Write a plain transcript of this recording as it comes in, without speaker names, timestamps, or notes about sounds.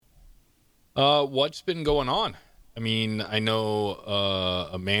What's been going on? I mean, I know,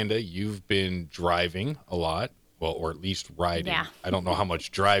 Amanda, you've been driving a lot. Well, or at least riding. Yeah. I don't know how much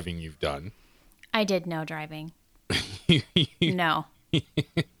driving you've done. I did no driving. No.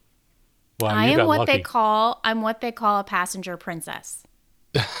 Wow, I you am got what they lucky. call a passenger princess.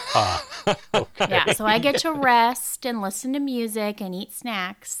 Okay. Yeah, so I get to rest and listen to music and eat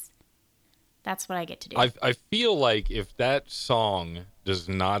snacks. That's what I get to do. I feel like if that song does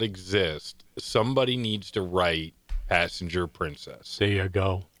not exist, somebody needs to write Passenger Princess. There you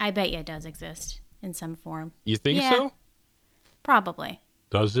go. I bet you it does exist in some form. You think Yeah. so? Probably.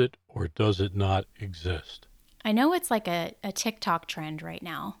 Does it or does it not exist? I know it's like a TikTok trend right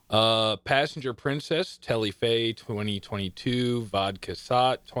now. Passenger Princess, Telefe 2022, Vodka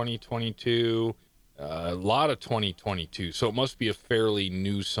Sot 2022, a lot of 2022. So it must be a fairly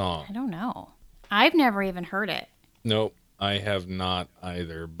new song. I don't know. I've never even heard it. Nope, I have not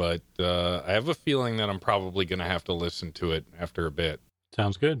either, but I have a feeling that I'm probably going to have to listen to it after a bit.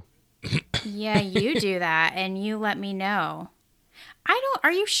 Sounds good. Yeah, you do that and you let me know.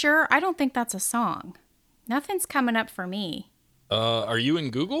 Are you sure? I don't think that's a song. Nothing's coming up for me. Are you in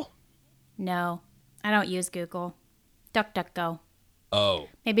Google? No, I don't use Google. DuckDuckGo. Oh,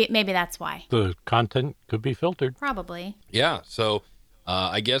 Maybe that's why. The content could be filtered. Probably. yeah. So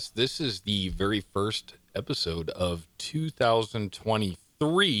I guess this is the very first episode of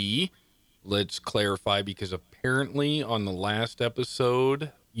 2023. Let's clarify, because apparently on the last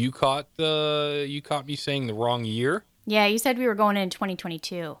episode you caught me saying the wrong year. Yeah, you said we were going in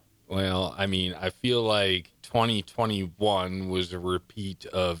 2022. Well, I mean, I feel like 2021 was a repeat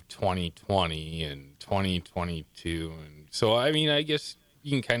of 2020 and 2022. And so, I mean, I guess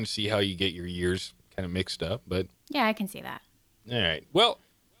you can kind of see how you get your years kind of mixed up. But, Yeah, I can see that. all right. Well,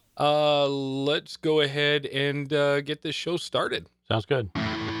 let's go ahead and get this show started. Sounds good.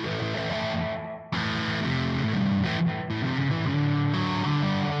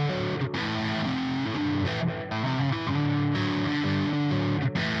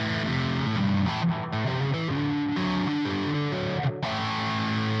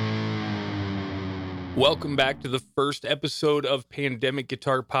 Welcome back to the first episode of Pandemic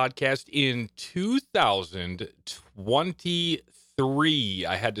Guitar Podcast in 2023.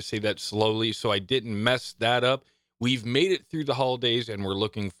 I had to say that slowly so I didn't mess that up. We've made it through the holidays and we're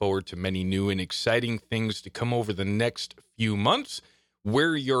looking forward to many new and exciting things to come over the next few months.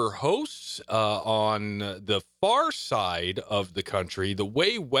 We're your hosts on the far side of the country, the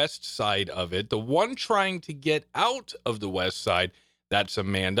way west side of it, the one trying to get out of the west side. That's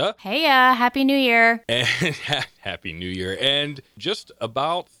Amanda. Hey, Happy New Year. And Happy New Year. And just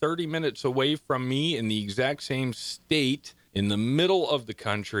about 30 minutes away from me in the exact same state in the middle of the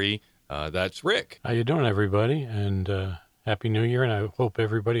country, that's Rick. How you doing, everybody? And Happy New Year, and I hope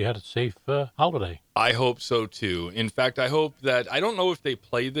everybody had a safe holiday. I hope so, too. In fact, I hope that, I don't know if they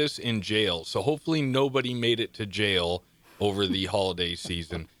play this in jail, so hopefully nobody made it to jail over the holiday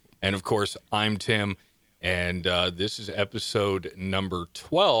season. And, of course, I'm Tim. And this is episode number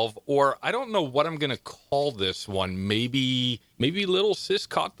 12, or I don't know what I'm going to call this one. Maybe Little Sis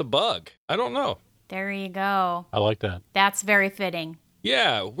caught the bug. I don't know. There you go. I like that. That's very fitting.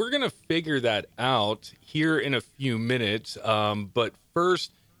 Yeah, we're going to figure that out here in a few minutes. But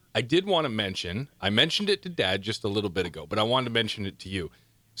first, I did want to mention, I mentioned it to Dad just a little bit ago, but I wanted to mention it to you.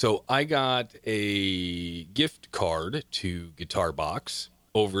 So I got a gift card to Guitar Box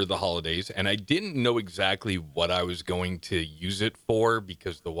over the holidays, and I didn't know exactly what I was going to use it for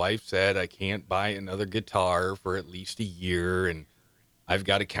because the wife said I can't buy another guitar for at least a year, and I've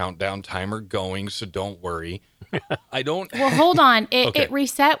got a countdown timer going, so don't worry. I don't... Well, hold on. Okay. It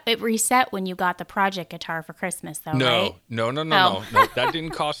reset when you got the project guitar for Christmas, though, right? No. Oh. That didn't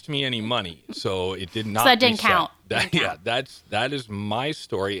cost me any money, so it did not. So that didn't reset. count. That is my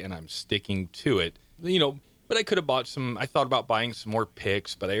story, and I'm sticking to it. But I could have bought some. I thought about buying some more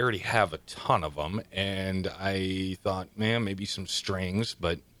picks, but I already have a ton of them, and I thought, man, maybe some strings,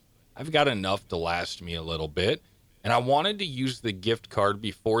 but I've got enough to last me a little bit. And I wanted to use the gift card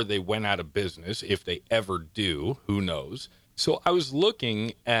before they went out of business, if they ever do, who knows. So I was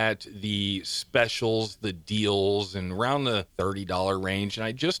looking at the specials, the deals, and around the $30 range, and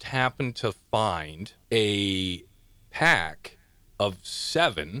I just happened to find a pack of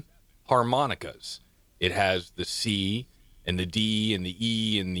 7 harmonicas. It has the C and the D and the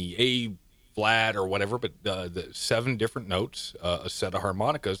E and the A flat or whatever, but the 7 different notes, a set of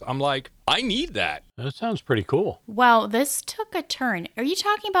harmonicas. I'm like, I need that. That sounds pretty cool. Well, this took a turn. Are you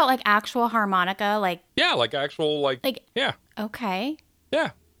talking about like actual harmonica? Yeah, like actual, yeah, Okay.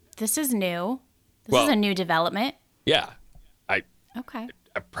 yeah, This is new. This Well- is a new development. yeah. Okay.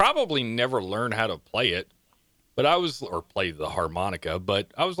 I probably never learned how to play it, but or play the harmonica,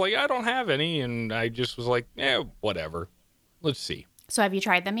 but I was like, I don't have any. And I just was like, whatever. Let's see. So have you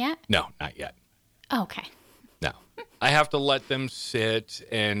tried them yet? No, not yet. Okay. No. I have to let them sit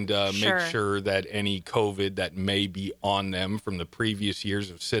and Sure. make sure that any COVID that may be on them from the previous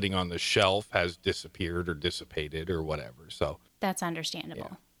years of sitting on the shelf has disappeared or dissipated or whatever. So, That's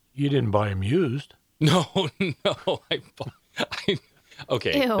understandable. You didn't buy them used. no.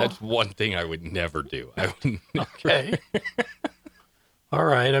 Okay, Ew. that's one thing I would never do. I would never. Okay. All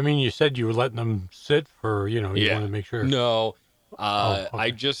right. I mean, you said you were letting them sit for, you wanted to make sure. No.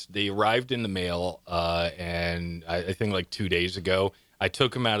 Okay. They arrived in the mail, and I think like 2 days ago, I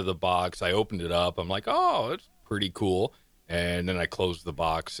took them out of the box. I opened it up. I'm like, oh, that's pretty cool. And then I closed the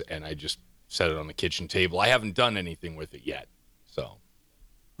box and I just set it on the kitchen table. I haven't done anything with it yet. So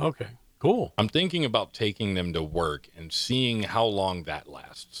Okay. Cool. I'm thinking about taking them to work and seeing how long that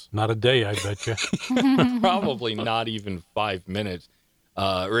lasts. Not a day, I bet you. Probably not even 5 minutes.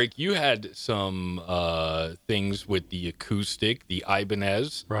 Rick, you had some things with the acoustic, the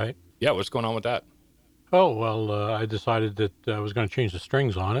Ibanez. Right. Yeah, what's going on with that? Oh, well, I decided that I was going to change the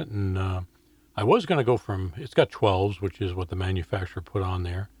strings on it, and I was going to go from, it's got 12s, which is what the manufacturer put on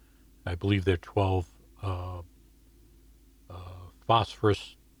there. I believe they're 12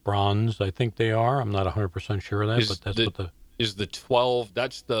 phosphorus bronze, I think they are. I'm not 100% sure of that, but that's what Is the 12,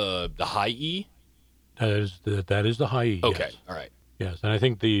 that's the high E? that is the high E. Okay, Yes. all right. Yes, and I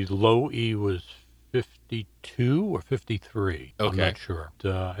think the low E was 52 or 53. I'm Okay. not sure.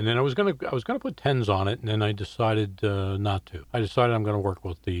 And then I was gonna put 10s on it, and then I decided not to. I decided I'm going to work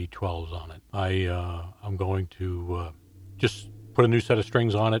with the 12s on it. I'm going to just put a new set of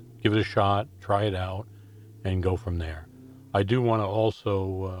strings on it, give it a shot, try it out, and go from there. I do want to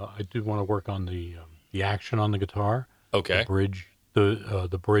also work on the action on the guitar. Okay. The bridge,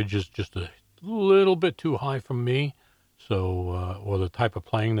 the bridge is just a little bit too high for me. So, or the type of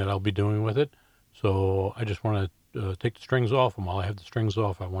playing that I'll be doing with it. So I just want to take the strings off, and while I have the strings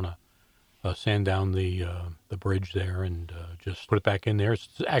off, I want to sand down the bridge there and just put it back in there.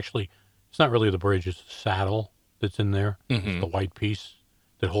 It's not really the bridge; it's the saddle that's in there. Mm-hmm. It's the white piece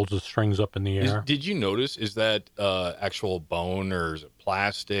that holds the strings up in the air. Did you notice, is that actual bone or is it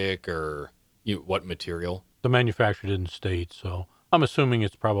plastic or what material? The manufacturer didn't state, so I'm assuming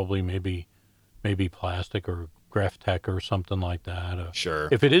it's probably maybe plastic or Graphtec or something like that. Sure.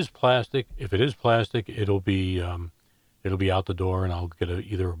 If it is plastic, it'll be out the door, and I'll get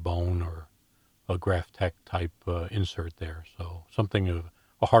either a bone or a Graphtec type insert there. So something of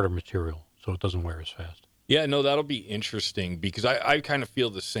a harder material, so it doesn't wear as fast. Yeah, no, that'll be interesting because I kind of feel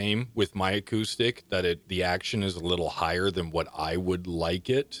the same with my acoustic, that the action is a little higher than what I would like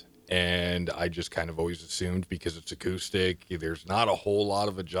it. And I just kind of always assumed because it's acoustic, there's not a whole lot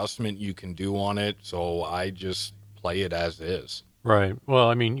of adjustment you can do on it. So I just play it as is. Right. Well,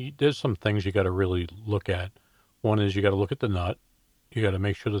 I mean, there's some things you got to really look at. One is you got to look at the nut. You got to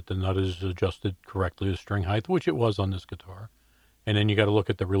make sure that the nut is adjusted correctly to string height, which it was on this guitar. And then you got to look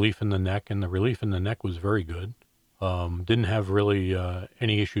at the relief in the neck, and the relief in the neck was very good. Didn't have really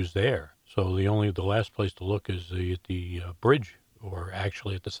any issues there. So the last place to look is at the bridge, or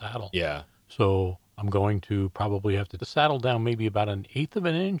actually at the saddle. Yeah. So I'm going to probably have to saddle down maybe about 1/8 of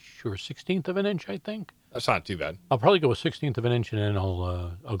an inch or 1/16 of an inch, I think. That's not too bad. I'll probably go 1/16 of an inch, and then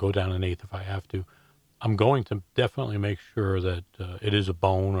I'll go down 1/8 if I have to. I'm going to definitely make sure that it is a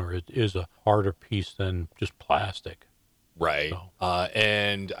bone or it is a harder piece than just plastic. Right. So.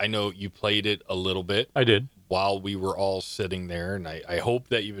 And I know you played it a little bit I did. while we were all sitting there, and I hope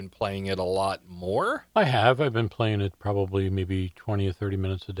that you've been playing it a lot more. I have. I've been playing it probably maybe 20 or 30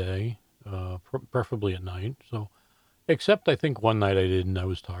 minutes a day, preferably at night. So, except I think one night I didn't. I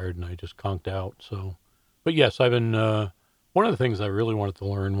was tired and I just conked out. So, but yes, I've been. One of the things I really wanted to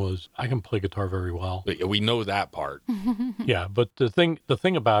learn was I can play guitar very well. But we know that part. Yeah, but the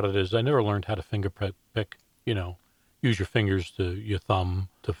thing about it is I never learned how to finger pick. Use your fingers to your thumb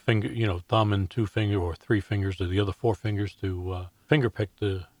to finger, thumb and 2 finger or 3 fingers to the other 4 fingers to finger pick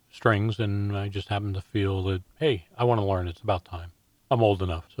the strings. And I just happened to feel that, hey, I want to learn. It's about time. I'm old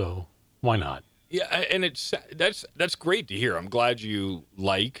enough, so why not? Yeah, and that's great to hear. I'm glad you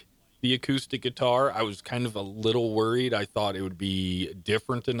like the acoustic guitar. I was kind of a little worried. I thought it would be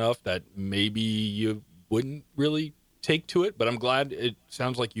different enough that maybe you wouldn't really take to it, but I'm glad it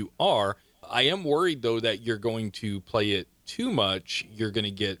sounds like you are. I am worried, though, that you're going to play it too much. You're going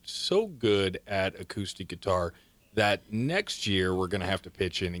to get so good at acoustic guitar that next year we're going to have to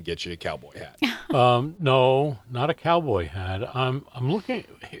pitch in and get you a cowboy hat. No, not a cowboy hat. I'm looking.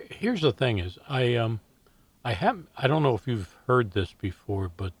 Here's the thing: is I I don't know if you've heard this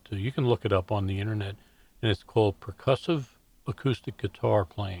before, but you can look it up on the internet, and it's called percussive acoustic guitar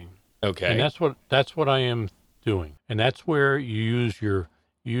playing. Okay. And that's what I am doing. And that's where you use your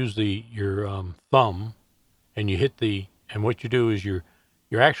thumb, and you hit and what you do is you're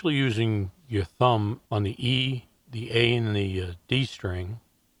actually using your thumb on the E, the A, and the D string.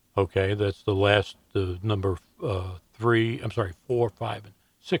 Okay, that's the number 4, 5, and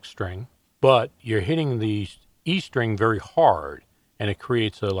 6 string. But you're hitting the E string very hard, and it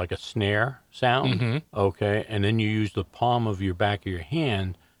creates like a snare sound. Mm-hmm. Okay, and then you use the palm of your back of your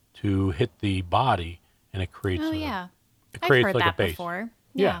hand to hit the body, and it creates. Oh yeah, it I've creates heard like that a bass. before.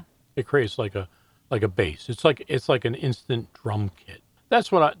 Yeah, it creates like a bass. It's like an instant drum kit. I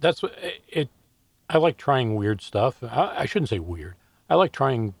like trying weird stuff. I shouldn't say weird. I like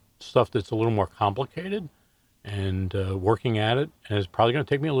trying stuff that's a little more complicated and working at it. And it's probably going to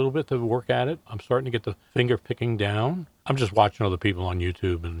take me a little bit to work at it. I'm starting to get the finger picking down. I'm just watching other people on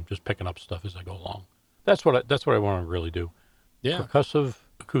YouTube and just picking up stuff as I go along. That's what I want to really do. Yeah. Percussive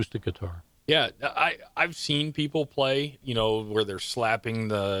acoustic guitar. Yeah, I've seen people play, where they're slapping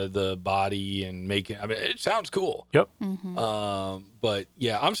the body and making. I mean, it sounds cool. Yep. But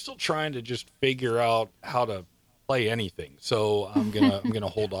yeah, I'm still trying to just figure out how to play anything. So I'm gonna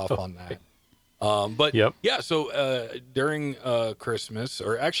hold off on that. But Yep. yeah, so during Christmas,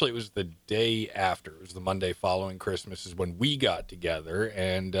 or actually it was the day after, it was the Monday following Christmas, is when we got together,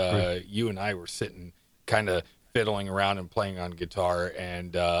 and you and I were sitting kind of fiddling around and playing on guitar,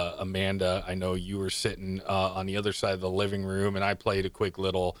 and Amanda, I know you were sitting on the other side of the living room, and I played a quick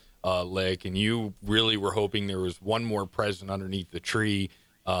little lick, and you really were hoping there was one more present underneath the tree.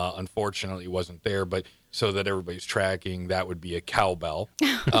 Unfortunately, it wasn't there, but so that everybody's tracking, that would be a cowbell.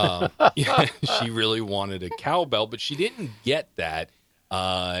 Yeah, she really wanted a cowbell, but she didn't get that.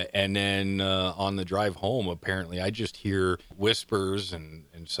 And then on the drive home, apparently, I just hear whispers and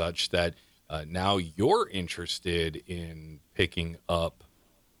such that now you're interested in picking up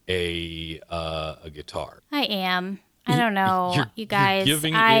a guitar. I am. I don't know, you guys. You're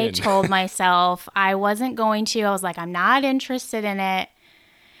giving I in. told myself I wasn't going to. I was like, I'm not interested in it.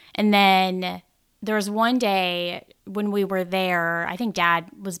 And then there was one day when we were there, I think Dad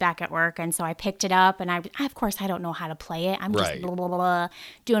was back at work, and so I picked it up, and of course, I don't know how to play it. I'm just Right. blah, blah, blah, blah,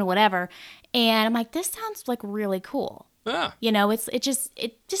 doing whatever. And I'm like, this sounds like really cool. Ah,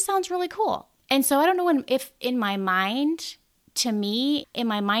 It just sounds really cool. And so I don't know if in my mind,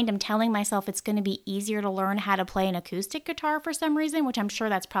 I'm telling myself it's going to be easier to learn how to play an acoustic guitar for some reason, which I'm sure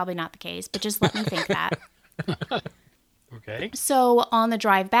that's probably not the case, but just let me think that. Okay. So on the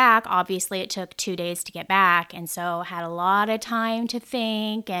drive back, obviously it took 2 days to get back. And so I had a lot of time to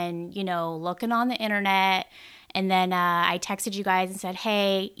think and, looking on the internet. And then I texted you guys and said,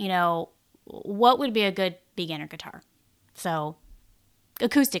 hey, what would be a good beginner guitar? So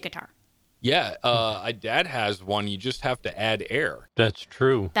acoustic guitar. yeah. Dad has one. You just have to add air. That's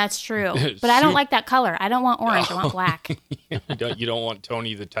true. That's true. But I don't like that color. I don't want orange. I want black. You don't want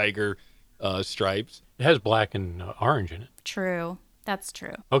Tony the Tiger stripes. It has black and orange in it. True. That's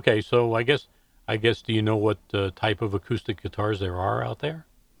true. Okay, so I guess do you know what type of acoustic guitars there are out there?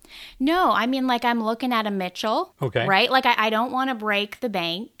 No, I mean, like I'm looking at a Mitchell. Okay. Right? Like I don't want to break the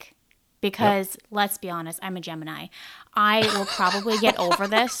bank because let's be honest, I'm a Gemini. I will probably get over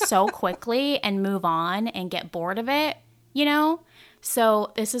this so quickly and move on and get bored of it,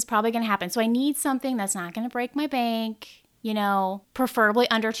 So this is probably going to happen. So I need something that's not going to break my bank, preferably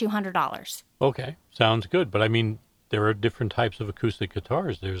under $200. Okay, sounds good. But I mean, there are different types of acoustic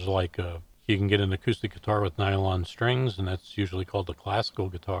guitars. There's like you can get an acoustic guitar with nylon strings, and that's usually called the classical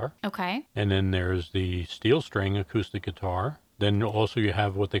guitar. Okay. And then there's the steel string acoustic guitar. Then also you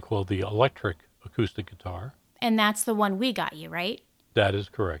have what they call the electric acoustic guitar. And that's the one we got you, right? That is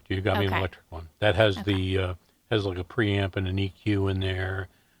correct. You got me an Okay. electric one. That has has like a preamp and an EQ in there,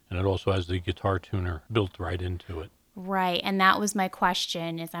 and it also has the guitar tuner built right into it. Right. And that was my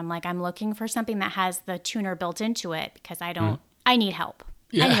question is I'm looking for something that has the tuner built into it because I need help.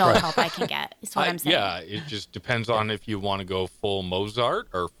 I need all the help I can get is what I'm saying. Yeah, it just depends on if you want to go full Mozart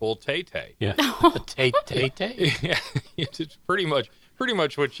or full Tay-Tay. Yeah. Tay. Yeah, it's pretty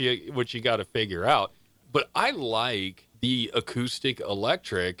much what you got to figure out. But I like the acoustic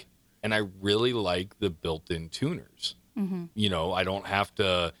electric, and I really like the built-in tuners. Mm-hmm. I don't have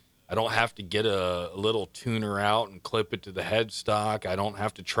to get a little tuner out and clip it to the headstock. I don't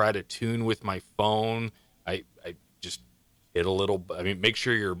have to try to tune with my phone. I just hit a little. I mean, make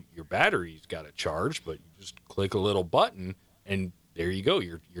sure your battery's got a charge, but you just click a little button and there you go.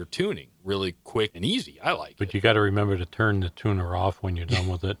 You're tuning really quick and easy. I like But it. you got to remember to turn the tuner off when you're done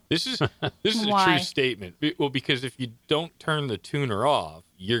with it. This is a Why? true statement. Well, because if you don't turn the tuner off,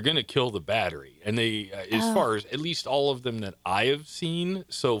 you're going to kill the battery. And they, as far as at least all of them that I have seen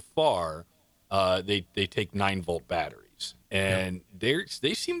so far, they take 9-volt batteries, and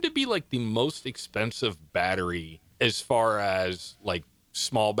they seem to be like the most expensive battery as far as like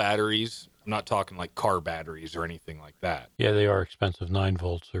small batteries. I'm not talking like car batteries or anything like that. Yeah, they are expensive. 9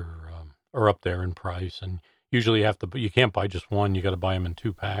 volts are up there in price, and usually you can't buy just one. You got to buy them in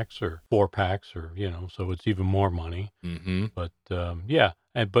 2 packs or 4 packs, or so it's even more money. Mm-hmm. But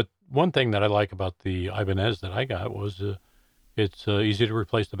but one thing that I like about the Ibanez that I got was it's easy to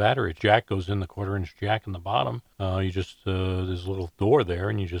replace the battery. Jack goes in, the 1/4-inch jack in the bottom. You just there's a little door there,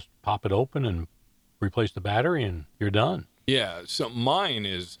 and you just pop it open and replace the battery, and you're done. Yeah, so mine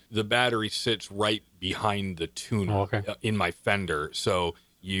is the battery sits right behind the tuner Okay. in my fender. So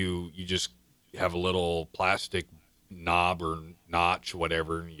you just have a little plastic knob or notch,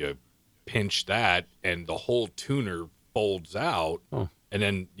 whatever, and you pinch that, and the whole tuner folds out, and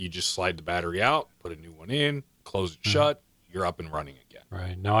then you just slide the battery out, put a new one in, close it shut, you're up and running again.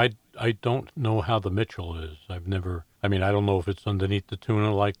 Right. Now, I don't know how the Mitchell is. I don't know if it's underneath the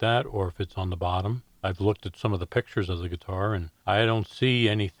tuner like that or if it's on the bottom. I've looked at some of the pictures of the guitar, and I don't see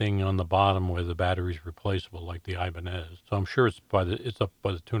anything on the bottom where the battery's replaceable like the Ibanez. So I'm sure it's up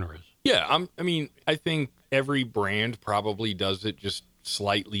by the tuner is. Yeah, I think every brand probably does it just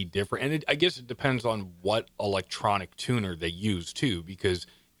slightly different. And I guess it depends on what electronic tuner they use, too, because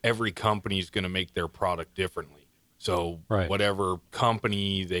every company is going to make their product differently. So whatever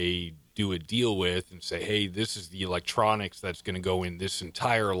company they do a deal with and say, hey, this is the electronics that's going to go in this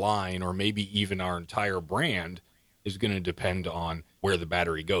entire line, or maybe even our entire brand, is going to depend on where the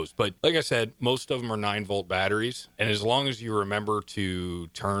battery goes. But like I said, most of them are 9-volt batteries. And as long as you remember to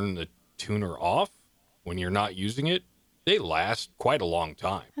turn the tuner off when you're not using it, they last quite a long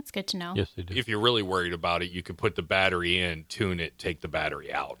time. That's good to know. Yes, they do. If you're really worried about it, you could put the battery in, tune it, take the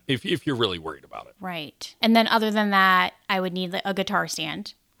battery out. If you're really worried about it. Right. And then other than that, I would need a guitar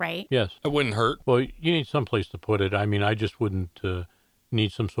stand, right? Yes. It wouldn't hurt. Well, you need some place to put it. I just wouldn't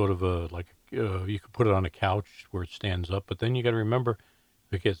need some sort of you could put it on a couch where it stands up, but then you got to remember,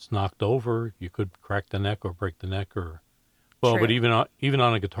 if it gets knocked over, you could crack the neck or break the neck True. But even on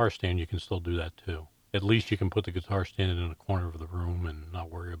a guitar stand, you can still do that too. At least you can put the guitar stand in a corner of the room and not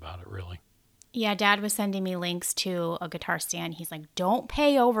worry about it, really. Yeah, Dad was sending me links to a guitar stand. He's like, don't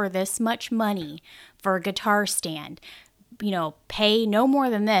pay over this much money for a guitar stand. Pay no more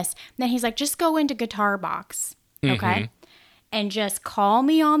than this. And then he's like, just go into Guitar Box, okay? And just call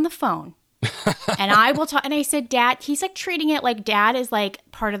me on the phone. And I will talk. And I said, Dad, he's like treating it like Dad is like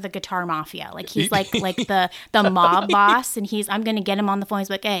part of the guitar mafia. Like he's like the mob boss. And I'm going to get him on the phone. He's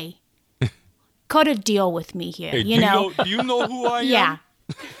like, hey, cut a deal with me here, Hey, you know? Do you know who I am?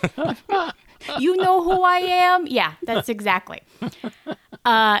 Yeah. You know who I am? Yeah, that's exactly.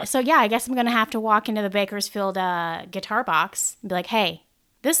 So yeah, I guess I'm going to have to walk into the Bakersfield Guitar Box and be like, hey,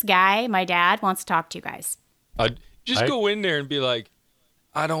 this guy, my dad, wants to talk to you guys. Just go in there and be like,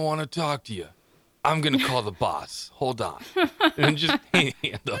 I don't want to talk to you. I'm going to call the boss. Hold on. And just hand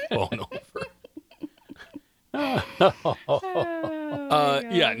the phone over.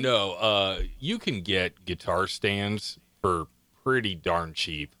 You can get guitar stands for pretty darn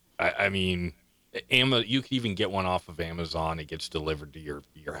cheap. I mean, you could even get one off of Amazon. It gets delivered to your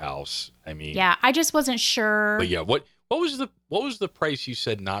house. I mean, Yeah, I just wasn't sure. but yeah, what was the price you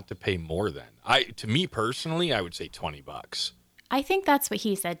said not to pay more than? To me personally, I would say $20. I think that's what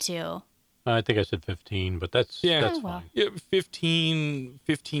he said too. I think I said 15, but that's Oh, well. fine. Yeah,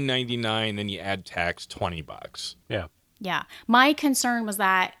 $15.99, then you add tax, $20. Yeah. Yeah. My concern was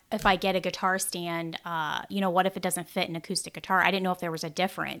that if I get a guitar stand, what if it doesn't fit an acoustic guitar? I didn't know if there was a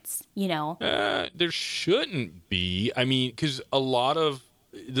difference, There shouldn't be. I mean, because a lot of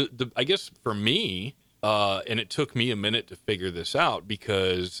I guess for me, and it took me a minute to figure this out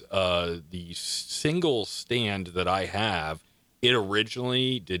because the single stand that I have, it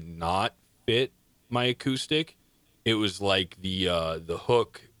originally did not fit my acoustic. It was like the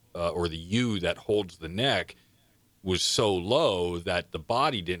hook or the U that holds the neck was so low that the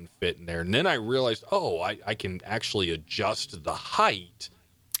body didn't fit in there. And then I realized, I can actually adjust the height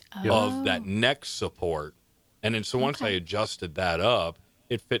of that neck support. And then so once I adjusted that up,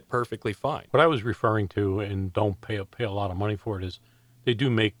 it fit perfectly fine. What I was referring to, and don't pay a lot of money for it, is they do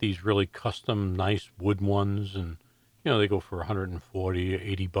make these really custom, nice wood ones, and they go for $140,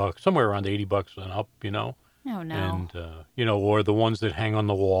 $80, somewhere around $80 and up. Oh, no. And or the ones that hang on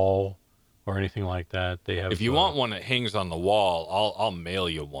the wall or anything like that. They have. If you want one that hangs on the wall, I'll mail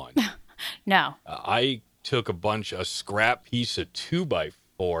you one. No. I took a scrap piece of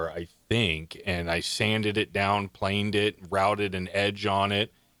 2x4, I think, and I sanded it down, planed it, routed an edge on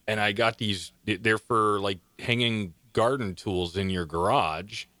it, and I got these. They're for like hanging garden tools in your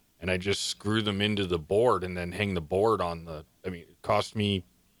garage, and I just screw them into the board and then hang the board on the. I mean, it cost me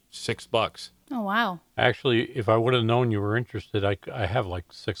 $6. Oh, wow. Actually, if I would have known you were interested, I have like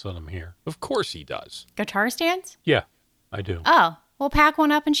 6 of them here. Of course he does. Guitar stands? Yeah, I do. Oh, we'll pack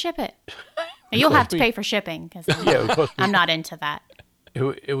one up and ship it. You'll have to pay for shipping because Yeah, it would cost me, I'm not into that.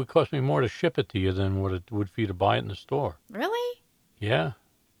 it would cost me more to ship it to you than what it would for you to buy it in the store. Really? Yeah.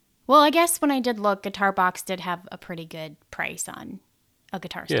 Well, I guess when I did look, Guitar Box did have a pretty good price on a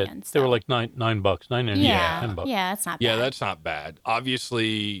guitar Yeah, stand. they so- were like $9, $9.99, yeah, $10. yeah, that's not bad. Yeah, that's not bad.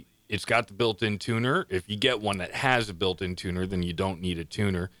 Obviously, it's got the built-in tuner. If you get one that has a built-in tuner, then you don't need a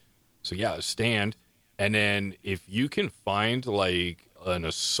tuner. So yeah, a stand. And then if you can find like an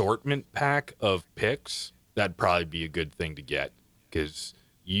assortment pack of picks, that'd probably be a good thing to get because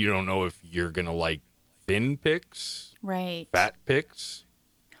you don't know if you're gonna like thin picks, right. fat picks.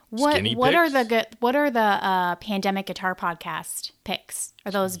 What skinny what are picks? the pandemic guitar podcast picks?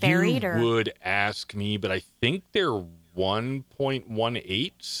 Are those varied you or would ask me, but I think they're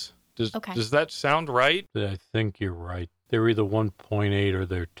 1.18s. Okay. Does that sound right? I think you're right. They're either 1.8 or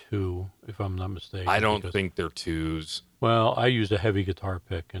they're 2, if I'm not mistaken. I don't because- think they're 2s. Well, I use a heavy guitar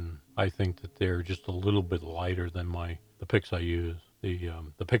pick, and I think that they're just a little bit lighter than the picks I use.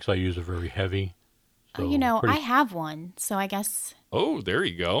 The picks I use are very heavy. So I pretty- have one, so I guess Oh, there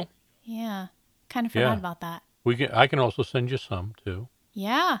you go. yeah. Kind of forgot Yeah. about that. I can also send you some too.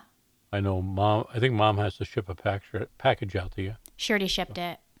 Yeah. I know I think Mom has to ship a package out to you. Shirty shipped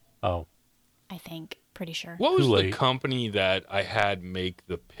it, Oh, I think. Pretty sure. What was Too the late. company that I had make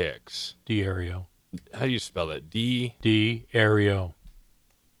the picks? D'Ario. How do you spell that? D. D'Ario.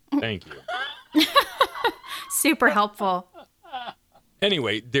 Thank you. Super helpful.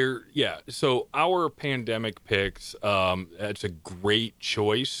 Anyway, so our pandemic picks, that's a great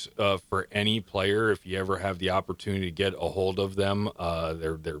choice for any player if you ever have the opportunity to get a hold of them.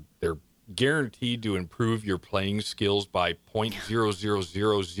 They're guaranteed to improve your playing skills by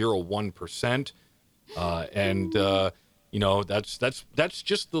 0.00001%. That's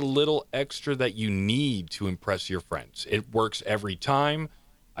just the little extra that you need to impress your friends. It works every time,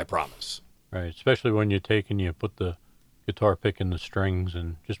 I promise. Right, especially when you put the guitar pick in the strings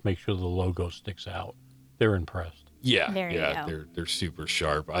and just make sure the logo sticks out. They're impressed. Yeah, There you yeah, go. they're super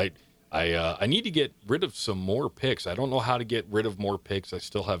sharp. I need to get rid of some more picks. I don't know how to get rid of more picks. I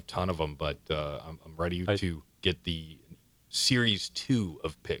still have a ton of them, but I'm ready to get the Series 2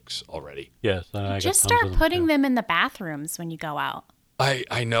 of picks already. Yes, and I Just got tons start of putting too. them in the bathrooms when you go out.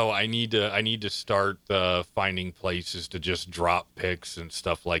 I know. I need to start finding places to just drop picks and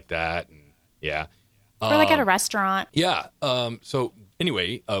stuff like that. And yeah. Or like at a restaurant. Yeah. So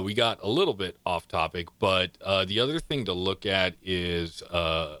anyway, we got a little bit off topic, but the other thing to look at is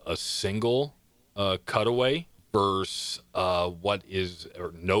a single cutaway versus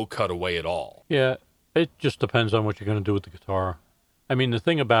or no cutaway at all. Yeah, it just depends on what you're going to do with the guitar. I mean, the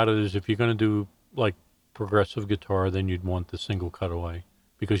thing about it is if you're going to do like progressive guitar, then you'd want the single cutaway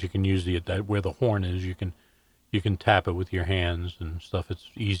because you can use that where the horn is. You can tap it with your hands and stuff. It's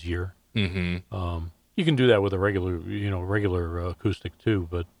easier. Mm-hmm. You can do that with a regular acoustic too,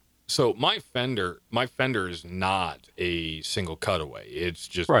 but So my Fender is not a single cutaway. It's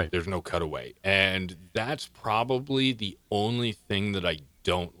just Right. There's no cutaway, and that's probably the only thing that I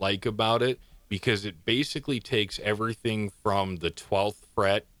don't like about it because it basically takes everything from the 12th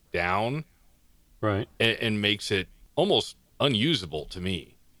fret down right. and makes it almost unusable to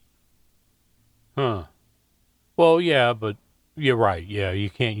me. Huh. Well, yeah, but you're right. Yeah, you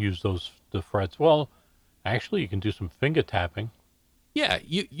can't use the frets. Well, actually, you can do some finger tapping. Yeah,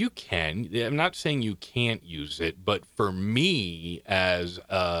 you can. I'm not saying you can't use it, but for me, as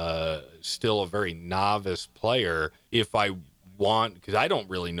still a very novice player, if I want, because I don't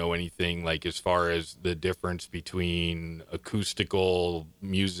really know anything like as far as the difference between acoustical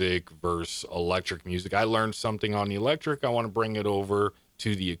music versus electric music. I learned something on the electric. I want to bring it over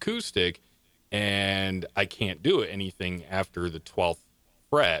to the acoustic, and I can't do anything after the 12th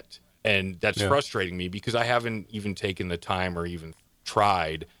fret. And that's frustrating me because I haven't even taken the time or even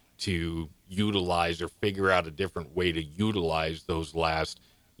tried to utilize or figure out a different way to utilize those last,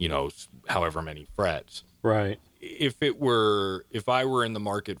 however many frets. Right. If I were in the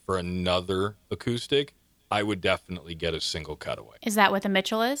market for another acoustic, I would definitely get a single cutaway. Is that what the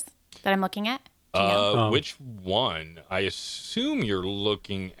Mitchell is that I'm looking at? Do you know? Which one? I assume you're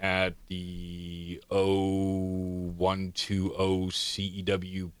looking at the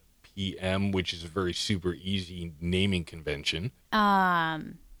 0120 CEWPM, which is a very super easy naming convention.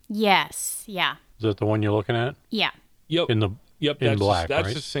 Yes. Yeah. Is that the one you're looking at? Yeah. Yep. In That's black, that's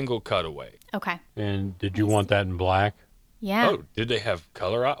right? a single cutaway. Okay. And did you want that in black? Yeah. Oh, did they have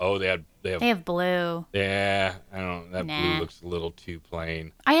color? Oh, they have. They have blue. Yeah, I don't. That Nah. blue looks a little too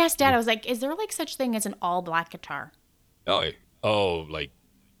plain. I asked Dad, I was like, is there like such thing as an all black guitar? Oh, like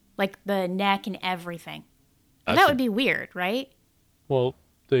Like the neck and everything. That's That a- would be weird, right? Well,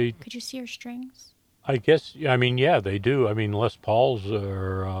 Could you see her strings? I guess, I mean, yeah, they do. I mean, Les Pauls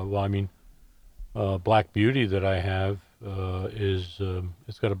are, Black Beauty that I have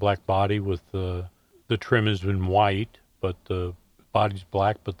it's got a black body with the trim is in white, but the body's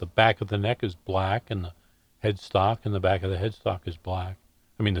black, but the back of the neck is black, and the headstock and the back of the headstock is black.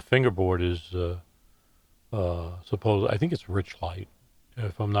 I mean, the fingerboard is I think it's Rich Light,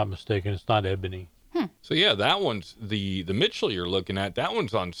 if I'm not mistaken. It's not ebony. So yeah, that one's the Mitchell you're looking at. That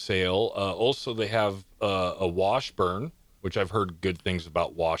one's on sale. Also, they have a Washburn, which I've heard good things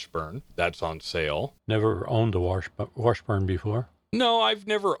about Washburn. That's on sale. Never owned a Washburn before. No, I've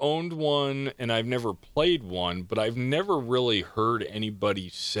never owned one and I've never played one, but I've never really heard anybody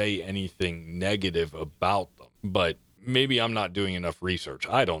say anything negative about them. But maybe I'm not doing enough research.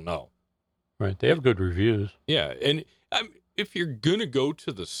 I don't know. Right. They have good reviews. Yeah, and if you're gonna go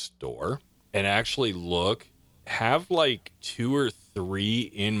to the store and actually look, have like 2 or 3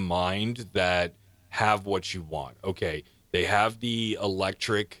 in mind that have what you want. Okay, they have the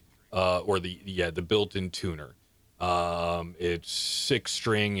electric or the built-in tuner. It's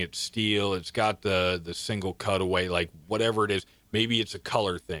 6-string, it's steel, it's got the single cutaway, like whatever it is. Maybe it's a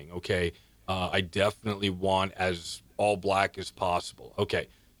color thing. Okay, I definitely want as all black as possible. Okay.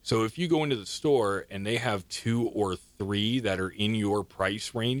 So if you go into the store and they have 2 or 3 that are in your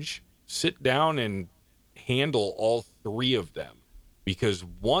price range, sit down and handle all 3 of them, because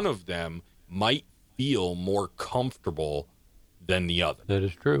one of them might feel more comfortable than the other. That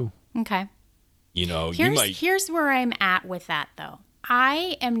is true. Okay. You know, Here's where I'm at with that, though.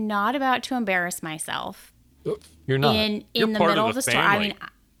 I am not about to embarrass myself You're not. in You're the part middle of of the the store. I family. mean,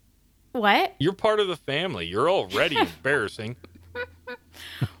 what? You're part of the family. You're already embarrassing.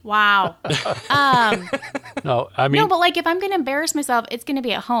 Wow. No, I mean, No, but like if I'm going to embarrass myself, it's going to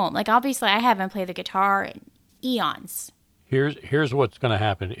be at home. Like obviously, I haven't played the guitar in eons. here's what's going to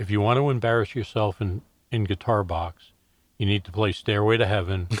happen. If you want to embarrass yourself in Guitar Box, you need to play Stairway to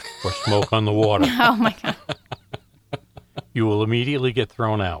Heaven or Smoke on the Water. Oh my god. You will immediately get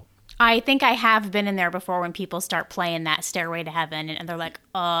thrown out. I think I have been in there before when people start playing that Stairway to Heaven and they're like,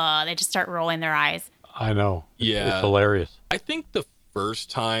 they just start rolling their eyes. I know. Yeah. It's hilarious. I think the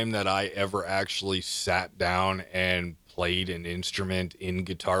first time that I ever actually sat down and played an instrument in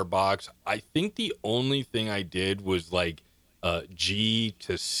Guitar Box, I think the only thing I did was like G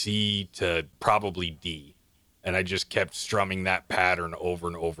to C to probably D. And I just kept strumming that pattern over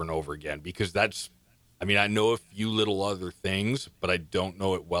and over and over again, because I know a few little other things, but I don't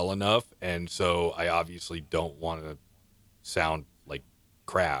know it well enough. And so I obviously don't want to sound like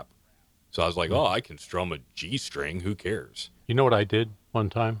crap. So I was like, I can strum a G string. Who cares? You know what I did one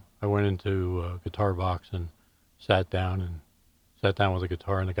time? I went into Guitar Box and sat down with a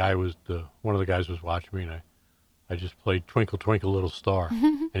guitar, and one of the guys was watching me, and I just played Twinkle Twinkle Little Star,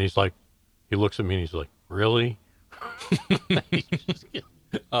 and he looks at me and he's like, really?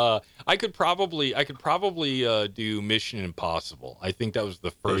 I could probably do Mission Impossible. I think that was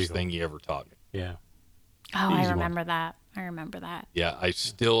the first thing he ever taught me. Yeah. Oh, Easy I one. remember that. I remember that. Yeah,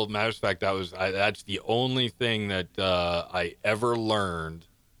 matter of fact, that's the only thing that I ever learned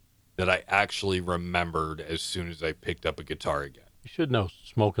that I actually remembered as soon as I picked up a guitar again. You should know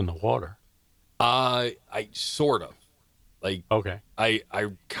Smoke in the Water. I sort of. Like, Okay. I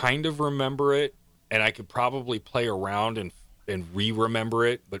kind of remember it, and I could probably play around and re-remember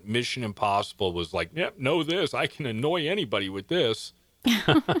it, but Mission Impossible was like, yep, know this. I can annoy anybody with this.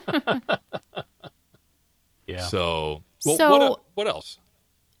 Yeah. So, what else?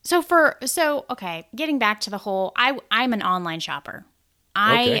 Okay, getting back to the whole, I'm an online shopper.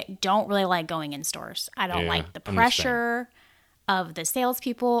 I Okay. don't really like going in stores. I don't Yeah, like the I'm the same. pressure of the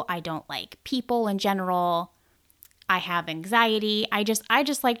salespeople. I don't like people in general. I have anxiety. I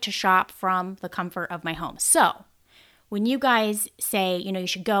just like to shop from the comfort of my home. So when you guys say, you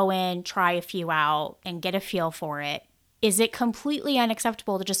should go in, try a few out, and get a feel for it, is it completely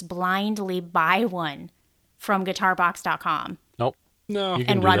unacceptable to just blindly buy one from guitarbox.com Nope. No, You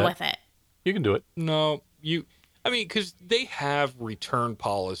can and do run that. with it? You can do it. no, I mean, because they have return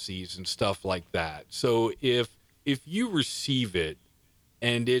policies and stuff like that. So if you receive it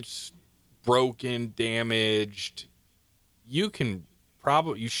and it's broken, damaged, you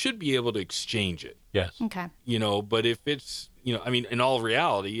should be able to exchange it. Yes. Okay. But if it's, I mean, in all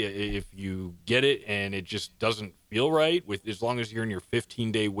reality, if you get it and it just doesn't feel right, as long as you're in your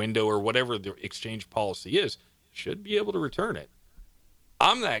 15-day window or whatever the exchange policy is, you should be able to return it.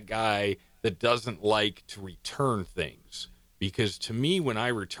 I'm that guy that doesn't like to return things, because to me, when I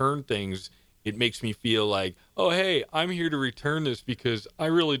return things, it makes me feel like, oh, hey, I'm here to return this because I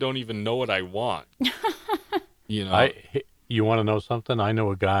really don't even know what I want. You want to know something? I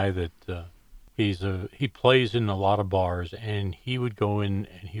know a guy that he plays in a lot of bars, and he would go in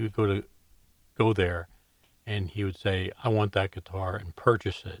and he would go there, and he would say, I want that guitar, and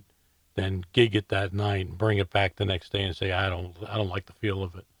purchase it, then gig it that night and bring it back the next day and say, I don't like the feel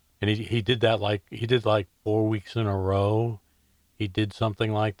of it. And he did that like 4 weeks in a row. He did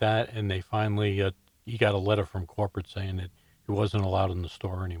something like that, and they finally he got a letter from corporate saying that he wasn't allowed in the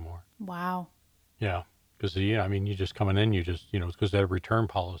store anymore. Wow. Yeah, because you just coming in, it's because they have a return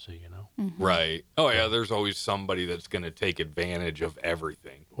policy, Mm-hmm. Right. Oh yeah, there's always somebody that's going to take advantage of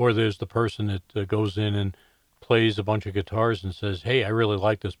everything. Or there's the person that goes in and plays a bunch of guitars and says, "Hey, I really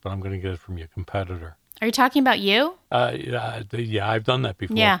like this, but I'm going to get it from your competitor." Are you talking about you? Yeah, I've done that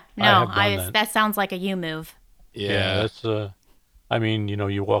before. Yeah, no, that. That sounds like a you move. Yeah, that's.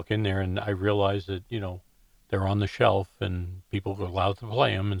 You walk in there and I realize that they're on the shelf and people are allowed to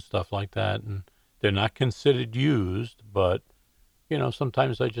play them and stuff like that, and they're not considered used, but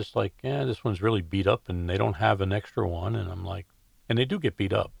sometimes I just like, this one's really beat up and they don't have an extra one, and I'm like, and they do get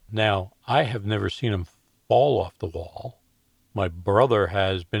beat up. Now I have never seen them fall off the wall. My brother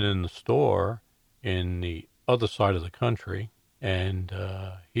has been in the store in the other side of the country, and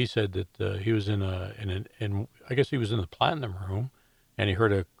he said that he was in I guess he was in the platinum room, and he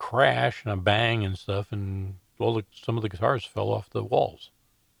heard a crash and a bang and stuff, and some of the guitars fell off the walls,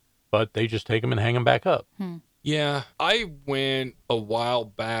 but they just take them and hang them back up. Yeah, I went a while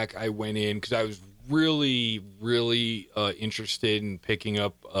back. I went in because I was really, really interested in picking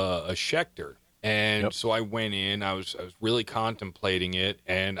up a Schecter. And so I went in, I was really contemplating it,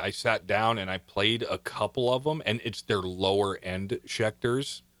 and I sat down and I played a couple of them, and it's their lower end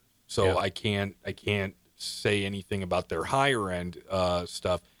Schecters. So I can't say anything about their higher end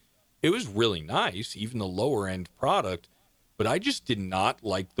stuff. It was really nice, even the lower end product, but I just did not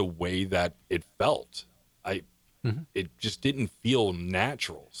like the way that it felt. It just didn't feel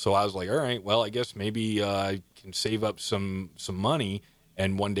natural. So I was like, all right, well, I guess maybe I can save up some money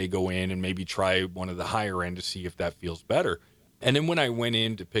and one day go in and maybe try one of the higher end to see if that feels better. And then when I went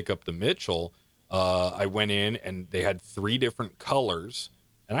in to pick up the Mitchell, I went in and they had 3 different colors,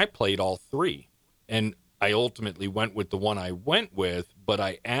 and I played all 3. And I ultimately went with the one I went with, but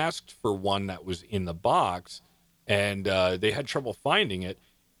I asked for one that was in the box, and they had trouble finding it.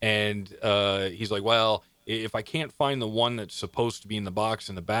 And he's like, well, if I can't find the one that's supposed to be in the box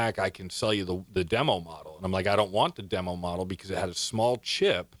in the back, I can sell you the demo model. And I'm like, I don't want the demo model because it had a small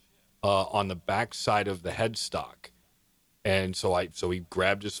chip on the back side of the headstock. And so he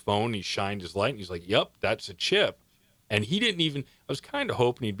grabbed his phone, he shined his light, and he's like, yep, that's a chip. And he didn't even, I was kind of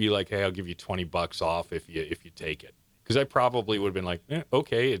hoping he'd be like, hey, I'll give you $20 off if you take it. Because I probably would have been like,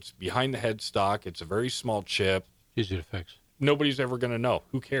 okay, it's behind the headstock, it's a very small chip. Easy to fix. Nobody's ever going to know.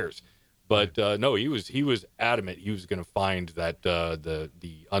 Who cares? But no, he was adamant he was going to find that the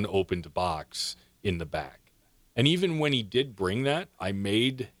unopened box in the back. And even when he did bring that, I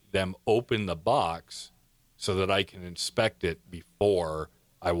made them open the box so that I can inspect it before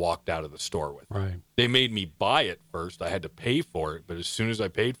I walked out of the store with it. Right. They made me buy it first. I had to pay for it, but as soon as I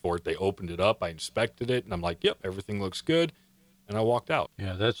paid for it, they opened it up. I inspected it, and I'm like, yep, everything looks good, and I walked out.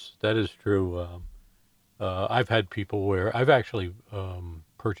 Yeah, that is true. I've had people where I've actually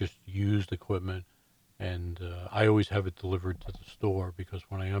purchased used equipment, and I always have it delivered to the store, because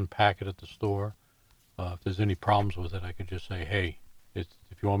when I unpack it at the store, if there's any problems with it, I could just say, hey, if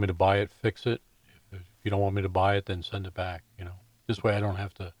you want me to buy it, fix it. If you don't want me to buy it, then send it back. This way I don't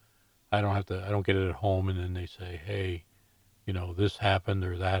get it at home and then they say, hey, this happened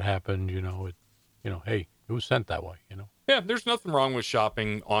or that happened, hey, it was sent that way, Yeah, there's nothing wrong with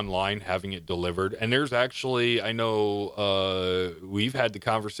shopping online, having it delivered. And there's actually, I know we've had the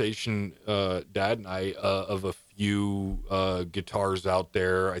conversation, Dad and I, of a few guitars out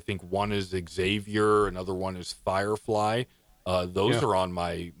there. I think one is Xavier, another one is Firefly. Those are on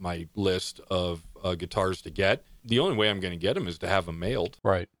my list of guitars to get. The only way I'm going to get them is to have them mailed.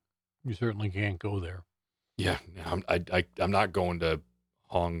 Right. You certainly can't go there. Yeah, I'm not going to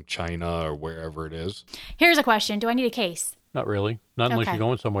Hong China or wherever it is. Here's a question. Do I need a case? Not really. Not unless Okay. you're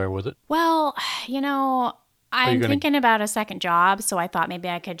going somewhere with it. Well, I'm gonna- thinking about a second job, so I thought maybe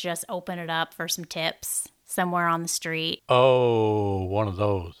I could just open it up for some tips somewhere on the street. Oh, one of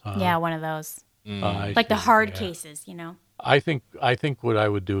those. Huh? Yeah, one of those. I Like the see. hard Yeah. cases, I think what I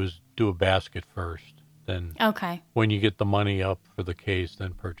would do is do a basket first. Then Okay. when you get the money up for the case,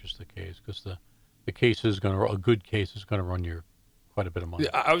 then purchase the case, because the case is a good case is gonna run you quite a bit of money.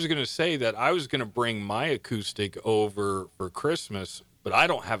 I was going to say that I was going to bring my acoustic over for Christmas, but I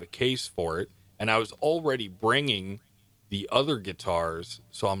don't have a case for it. And I was already bringing the other guitars.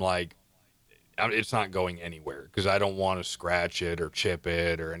 So I'm like, it's not going anywhere because I don't want to scratch it or chip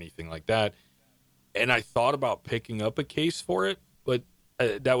it or anything like that. And I thought about picking up a case for it, but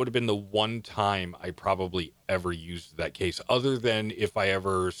that would have been the one time I probably ever used that case. Other than if I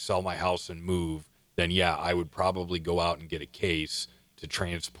ever sell my house and move, then yeah, I would probably go out and get a case to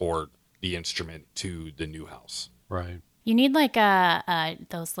transport the instrument to the new house. Right. You need like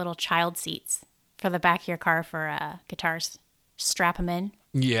those little child seats for the back of your car for guitars. Strap them in.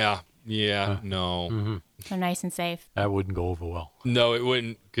 Yeah, no. Mm-hmm. They're nice and safe. That wouldn't go over well. No, it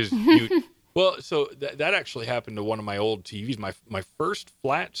wouldn't, because you. Well, so that actually happened to one of my old TVs. My first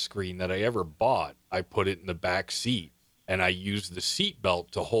flat screen that I ever bought, I put it in the back seat, and I used the seat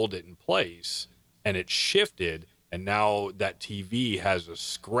belt to hold it in place, and it shifted, and now that TV has a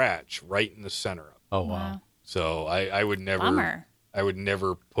scratch right in the center of it. Oh wow. So I would never. Bummer. I would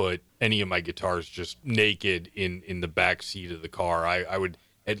never put any of my guitars just naked in the back seat of the car. I would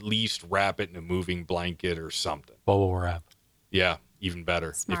at least wrap it in a moving blanket or something. Bubble wrap. Yeah, even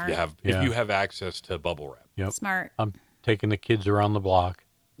better Smart. if you have access to bubble wrap. Yep. Smart. I'm taking the kids around the block.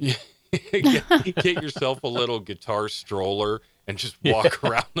 Get yourself a little guitar stroller and just walk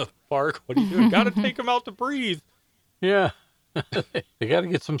around the park. What are you doing? Got to take them out to breathe. Yeah. They got to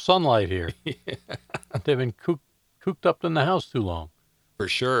get some sunlight here. They've been cooped up in the house too long. For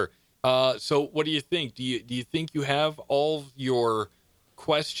sure. So what do you think? Do you think you have all your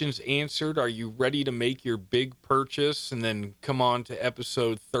questions answered? Are you ready to make your big purchase and then come on to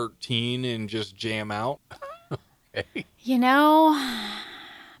episode 13 and just jam out?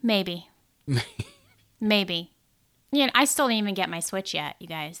 Maybe. Maybe. I still didn't even get my Switch yet, you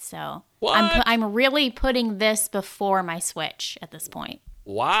guys. So What? I'm really putting this before my Switch at this point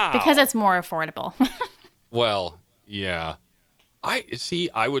Wow. because it's more affordable. Well, yeah.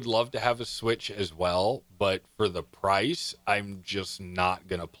 I would love to have a Switch as well, but for the price, I'm just not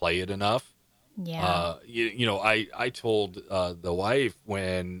going to play it enough. Yeah. I told the wife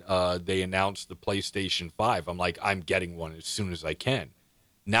when they announced the PlayStation 5, I'm like, I'm getting one as soon as I can.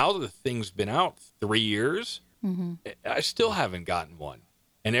 Now that the thing's been out 3 years, I still haven't gotten one.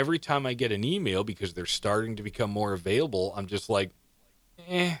 And every time I get an email, because they're starting to become more available, I'm just like,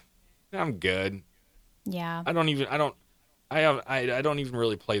 I'm good. Yeah. I don't even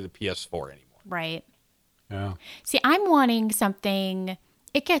really play the PS4 anymore. Right. Yeah. See, I'm wanting something.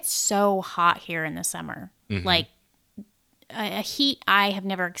 It gets so hot here in the summer. Like a heat I have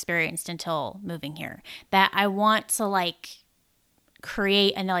never experienced until moving here. That I want to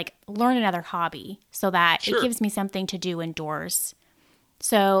create and learn another hobby so that Sure. it gives me something to do indoors.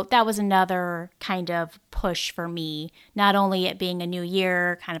 So that was another kind of push for me. Not only it being a new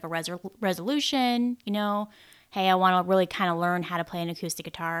year, kind of a resolution, hey, I want to really kind of learn how to play an acoustic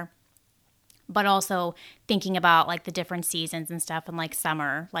guitar. But also thinking about the different seasons and stuff, and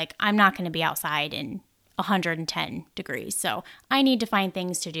summer. I'm not going to be outside in 110 degrees. So I need to find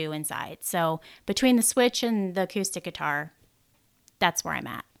things to do inside. So between the Switch and the acoustic guitar, that's where I'm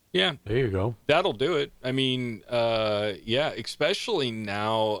at. Yeah, There you go. that'll do it. I mean, especially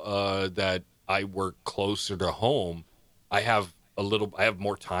now that I work closer to home, I have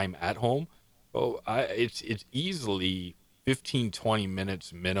more time at home. Oh, it's easily 15, 20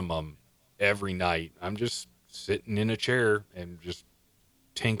 minutes minimum every night. I'm just sitting in a chair and just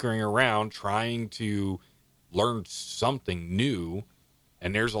tinkering around, trying to learn something new.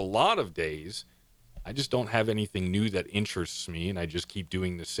 And there's a lot of days I just don't have anything new that interests me, and I just keep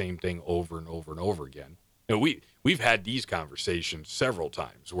doing the same thing over and over and over again. We've had these conversations several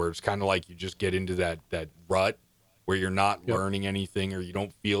times where it's kind of like you just get into that rut where you're not learning anything or you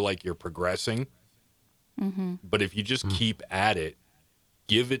don't feel like you're progressing. But if you just keep at it,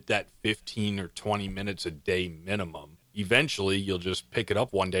 give it that 15 or 20 minutes a day minimum, eventually you'll just pick it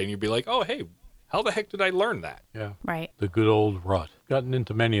up one day and you'll be like, oh, hey, how the heck did I learn that? Yeah. Right. The good old rut. Gotten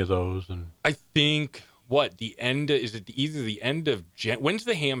into many of those, and I think either the end of when's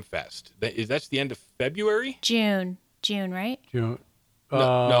the Ham Fest? That's the end of February? June, right? June.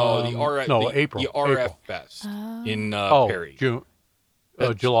 No, the RF No, April. The RF April. Fest in Oh, Perry. June.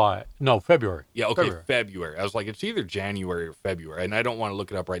 July. No, February. Yeah, okay, February. February. I was like, it's either January or February, and I don't want to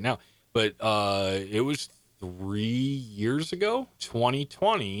look it up right now. But it was 3 years ago,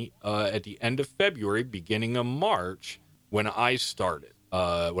 2020, at the end of February, beginning of March, when I started,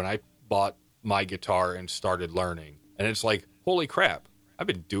 when I bought my guitar and started learning. And it's like, holy crap, I've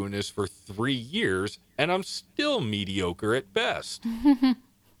been doing this for 3 years, and I'm still mediocre at best.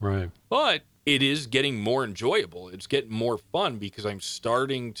 Right. But it is getting more enjoyable. It's getting more fun because I'm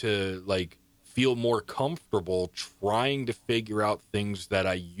starting to like feel more comfortable trying to figure out things that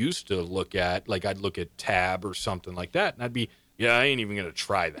I used to look at. Like I'd look at tab or something like that, and I'd be, yeah, I ain't even going to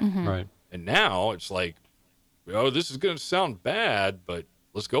try that. Right. And now it's like, oh, this is going to sound bad, but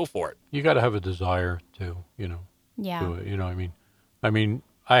let's go for it. You got to have a desire to, Yeah. do it. You know what I mean? I mean,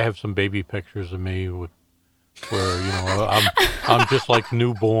 I have some baby pictures of me where, I'm just like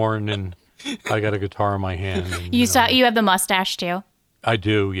newborn and I got a guitar in my hand. And, You have the mustache too. I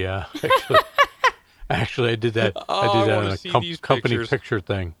do, yeah. Actually, I did that. I I did that wanna in a see these company pictures. picture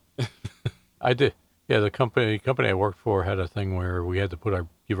thing. I did. Yeah, the company I worked for had a thing where we had to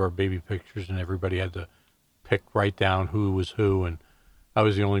give our baby pictures, and everybody had to write down who was who, and I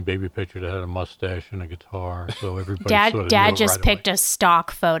was the only baby picture that had a mustache and a guitar, so everybody sort of Dad knew it just right picked away. a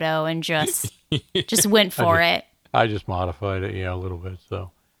stock photo and just went for it. I just modified it, a little bit.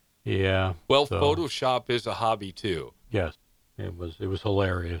 So, yeah. Well, so, Photoshop is a hobby too. Yes, it was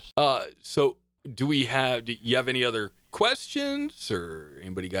hilarious. So do you have any other questions, or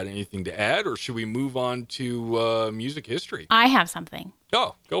anybody got anything to add, or should we move on to music history? I have something.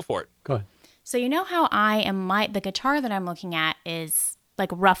 Oh, go for it. Go ahead. So you know how the guitar that I'm looking at is like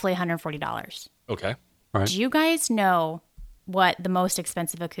roughly $140. Okay. Right. Do you guys know what the most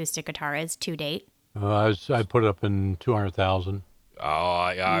expensive acoustic guitar is to date? I put it up in 200,000.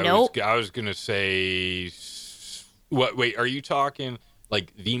 Nope. I was gonna say, what? Wait, are you talking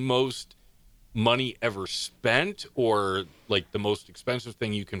like the most money ever spent, or like the most expensive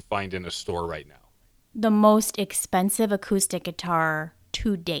thing you can find in a store right now? The most expensive acoustic guitar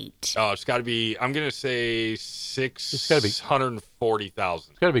to date. Oh, it's got to be. I'm gonna say $640,000.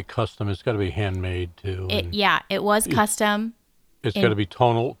 It's got to be custom. It's got to be handmade too. and It was custom. It's got to be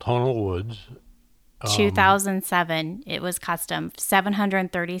tonal woods. 2007. It was custom.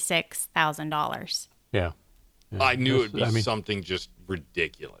 $736,000. Yeah. I knew it'd be something just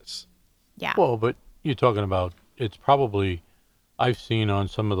ridiculous. Yeah. Well, but you're talking about, it's probably, I've seen on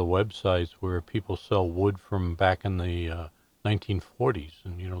some of the websites where people sell wood from back in the 1940s,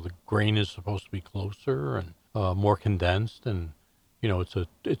 and the grain is supposed to be closer and more condensed, and it's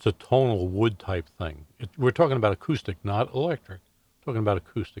a tonal wood type thing. We're talking about acoustic, not electric. We're talking about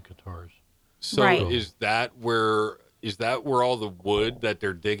acoustic guitars. So Right. is that where all the wood that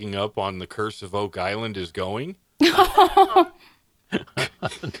they're digging up on the Curse of Oak Island is going?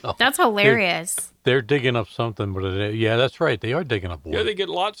 That's hilarious. They're digging up something, but yeah, that's right. They are digging up wood. Yeah, they get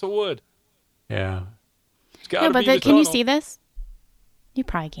lots of wood. Yeah. It's gotta No, but be the can you tunnel. see this? You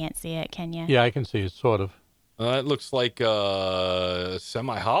probably can't see it, can you? Yeah, I can see it, sort of. It looks like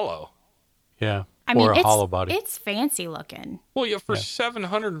semi-hollow. Yeah. I mean, or a hollow body. it's fancy looking. Well, yeah, for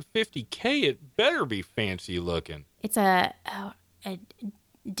 $750K, it better be fancy looking. It's a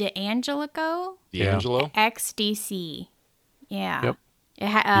D'Angelico Yeah. D'Angelo? XDC. Yeah. Yep. It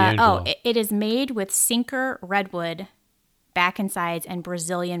D'Angelo. it is made with sinker redwood, back and sides, and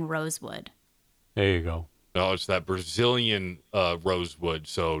Brazilian rosewood. There you go. No, it's that Brazilian rosewood,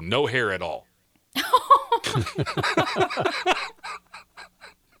 so no hair at all.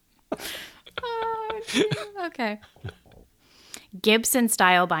 Okay. Gibson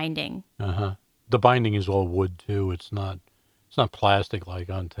style binding. The binding is all wood too. It's not plastic like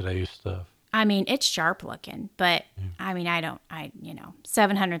on today's stuff. I mean, it's sharp looking, but I mean,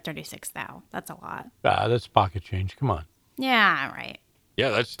 $736,000. That's a lot. That's pocket change. Come on. Yeah, right.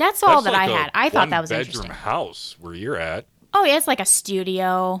 Yeah, That's all that like I a had. I thought that was one-bedroom interesting. house where you're at. Oh, yeah, it's like a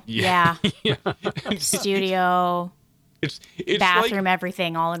studio. Yeah. Studio, It's bathroom,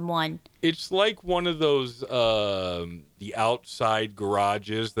 everything all in one. It's like one of those the outside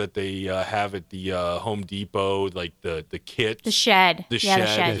garages that they have at the Home Depot, like the kits. The shed. The yeah, shed. the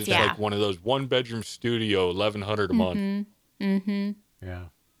sheds, It's yeah. like one of those one-bedroom studio, $1,100 a month. Yeah.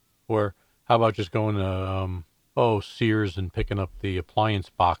 Or how about just going to Sears and picking up the appliance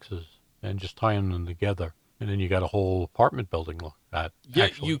boxes and just tying them together, and then you got a whole apartment building look at. Yeah,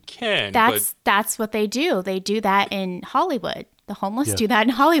 actually. you can. That's what they do. They do that in Hollywood. The homeless Yeah. do that in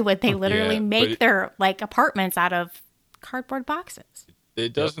Hollywood. They literally Yeah, make but their like apartments out of cardboard boxes.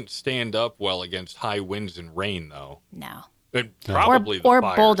 it doesn't stand up well against high winds and rain, though. No. And probably Or the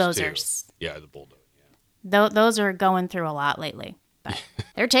fires, bulldozers. too. Yeah, the bulldozer. Yeah. Those are going through a lot lately. but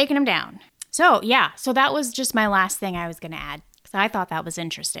they're taking them down. So, yeah. So that was just my last thing I was going to add. So I thought that was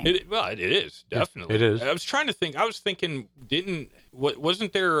interesting. It is definitely. It is. I was trying to think. I was thinking, didn't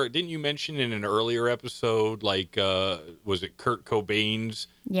you mention in an earlier episode, like, was it Kurt Cobain's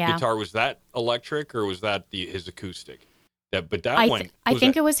guitar? Was that electric or was that his acoustic? I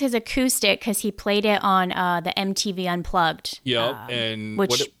think it was his acoustic because he played it on the MTV Unplugged. Yeah, and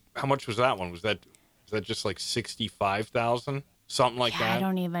how much was that one? Was that just like 65,000? Something like that. I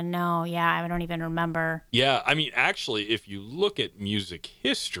don't even know. Yeah, I don't even remember. Yeah, I mean, actually, if you look at music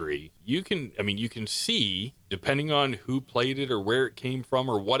history, you can see, depending on who played it or where it came from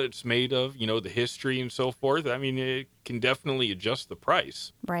or what it's made of, the history and so forth. I mean, it can definitely adjust the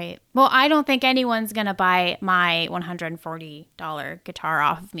price. Right. Well, I don't think anyone's going to buy my $140 guitar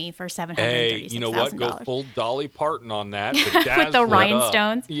off of me for $736,000. Hey, you know what? Go full Dolly Parton on that. With the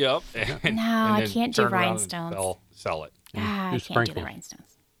rhinestones? Yep. No, I can't do rhinestones. Sell it. I can't do the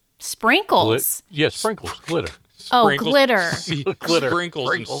rhinestones. Sprinkles? Sprinkles. Glitter. Glitter. Glitter.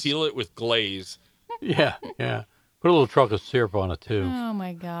 Sprinkles and seal it with glaze. Yeah. Put a little chocolate syrup on it, too. Oh,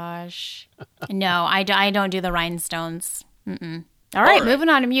 my gosh. No, I don't do the rhinestones. Mm-mm. All right, moving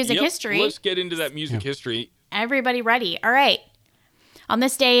on to music history. Let's get into that music history. Everybody ready? All right. On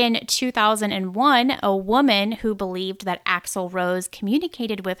this day in 2001, a woman who believed that Axl Rose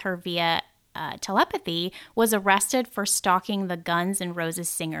communicated with her via telepathy was arrested for stalking the Guns N' Roses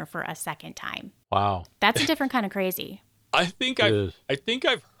singer for a second time. Wow. That's a different kind of crazy. I think I've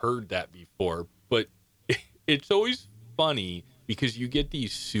heard that before, but it's always funny because you get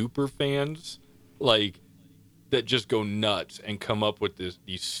these super fans like that just go nuts and come up with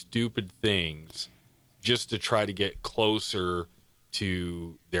these stupid things just to try to get closer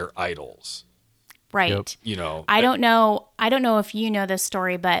to their idols. Right. Yep. I don't know if you know this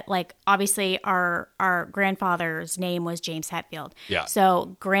story, but like obviously our grandfather's name was James Hetfield. Yeah.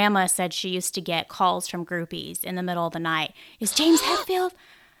 So grandma said she used to get calls from groupies in the middle of the night. Is James Hetfield?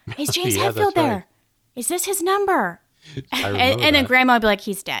 Is James Hetfield there? Right. Is this his number? And then grandma would be like,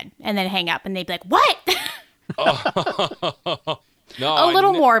 he's dead. And then hang up and they'd be like, what? No, a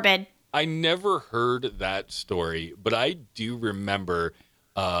little morbid. I never heard that story, but I do remember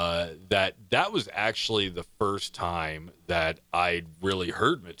that was actually the first time that I'd really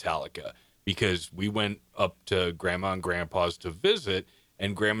heard Metallica because we went up to Grandma and Grandpa's to visit,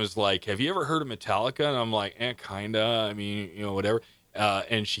 and Grandma's like, have you ever heard of Metallica? And I'm like, kinda. I mean, whatever.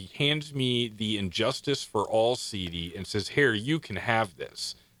 And she hands me the Injustice for All CD and says, here, you can have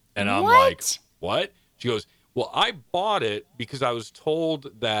this. And I'm like, what? She goes, well, I bought it because I was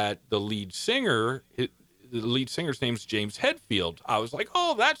told that the lead singer's name's James Hetfield. I was like,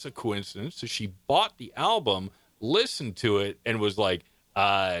 oh, that's a coincidence. So she bought the album, listened to it, and was like,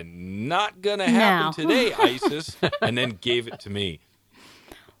 not going to happen today, Isis, and then gave it to me.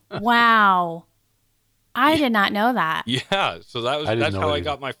 Wow. I did not know that. Yeah, so that's how I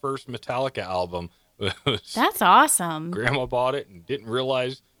got my first Metallica album. That's awesome. Grandma bought it and didn't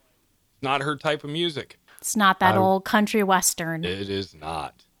realize it's not her type of music. It's not that old country western. It is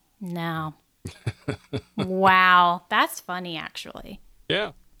not. No. Wow. That's funny, actually.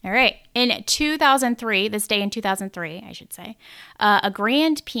 Yeah. All right. In 2003, this day in 2003, I should say, a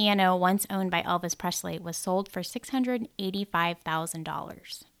grand piano once owned by Elvis Presley was sold for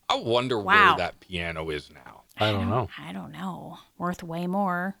 $685,000. I wonder where that piano is now. I don't know. I don't know. Worth way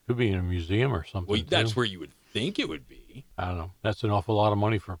more. Could be in a museum or something. Well, that's where you would think it would be. I don't know. That's an awful lot of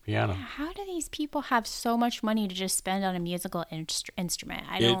money for a piano. How do these people have so much money to just spend on a musical instrument?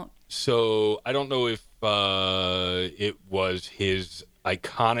 I don't know if it was his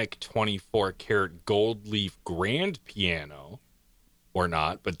iconic 24-karat gold leaf grand piano or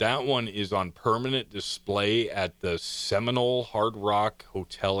not, but that one is on permanent display at the Seminole Hard Rock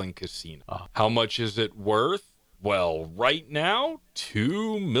Hotel and Casino. How much is it worth? Well, right now,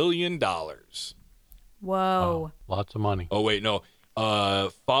 $2 million. Whoa. Lots of money. Oh, wait, no.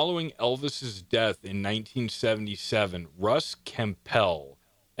 Following Elvis's death in 1977, Russ Kempel,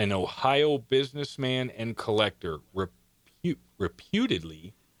 an Ohio businessman and collector,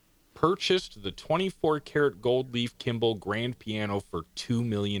 reputedly purchased the 24-karat gold leaf Kimball grand piano for $2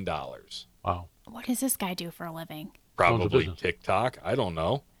 million. Wow. What does this guy do for a living? Probably TikTok. I don't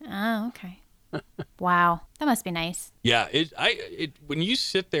know. Oh, okay. Wow. That must be nice. Yeah. When you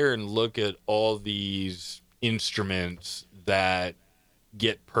sit there and look at all these instruments that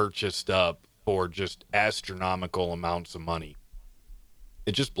get purchased up for just astronomical amounts of money,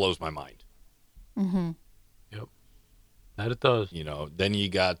 it just blows my mind. Mm-hmm. Yep. That it does. Then you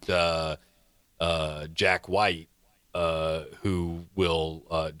got Jack White, who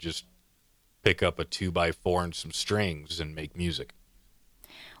will just pick up a 2x4 and some strings and make music.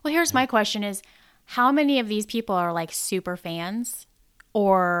 Well, here's my question is, how many of these people are like super fans,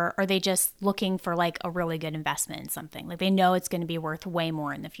 or are they just looking for like a really good investment in something? Like they know it's going to be worth way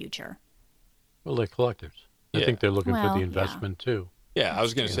more in the future. Well, they're collectors. I Yeah. think they're looking for Well, the yeah. investment too. Yeah, I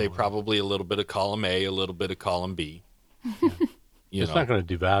was going to say probably a little bit of column A, a little bit of column B. You It's know. not going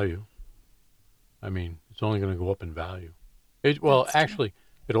to devalue. I mean, it's only going to go up in value. Well, That's true. actually,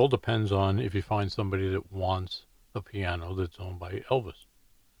 it all depends on if you find somebody that wants a piano that's owned by Elvis.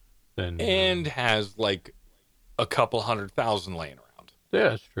 Then And has like a couple 100,000 laying around. yeah,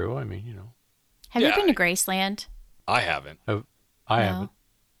 that's true. I mean, Have Yeah. you been to Graceland? I haven't. I No. haven't.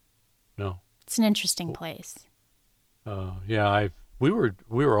 No. It's an interesting place. Yeah, we were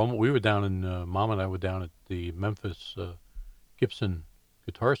down in Mom and I were down at the Memphis Gibson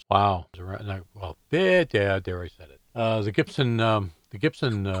guitar. Wow, well, yeah, there I said it. The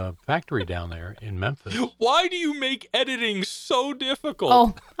Gibson factory down there in Memphis. Why do you make editing so difficult?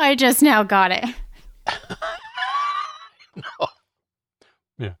 Oh, I just now got it.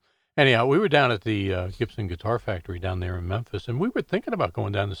 Yeah. Anyhow, we were down at the Gibson Guitar Factory down there in Memphis, and we were thinking about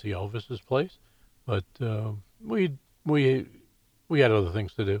going down to see Elvis's place, but we had other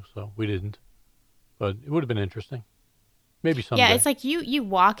things to do, so we didn't. But it would have been interesting. Maybe someday. Yeah, it's like you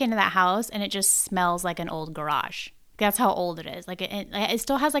walk into that house and it just smells like an old garage. That's how old it is. Like it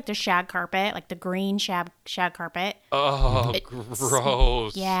still has like the shag carpet, like the green shag carpet. Oh,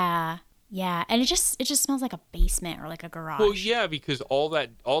 gross. Yeah, and it just smells like a basement or like a garage. Well, yeah, because all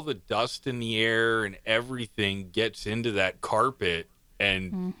the dust in the air and everything gets into that carpet,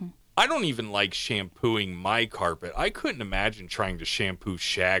 and I don't even like shampooing my carpet. I couldn't imagine trying to shampoo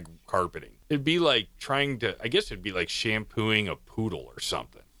shag carpeting. It'd be like shampooing a poodle or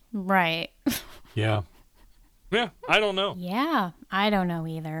something. Right. Yeah. Yeah, I don't know. Yeah, I don't know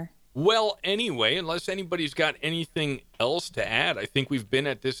either. Well, anyway, unless anybody's got anything else to add, I think we've been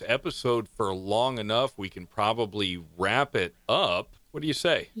at this episode for long enough. We can probably wrap it up. What do you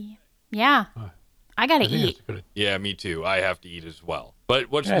say? Yeah, I gotta I think eat. it's good. Yeah, me too. I have to eat as well.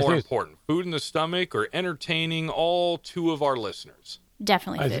 But what's Yeah, I more think it's- important, food in the stomach or entertaining all two of our listeners?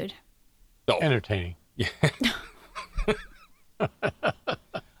 Definitely I food. Oh, Entertaining.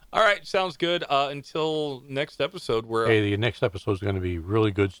 all right, sounds good. Until next episode, where Hey, the next episode is going to be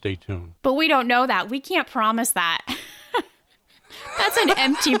really good. Stay tuned. But we don't know that. We can't promise that. That's an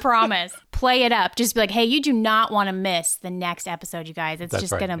empty promise. Play it up. Just be like, hey, you do not want to miss the next episode, you guys. It's That's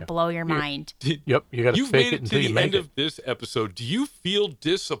just right, going to yeah. blow your mind. Yep, you got to you've fake made it it to until you the make end it. of this episode. Do you feel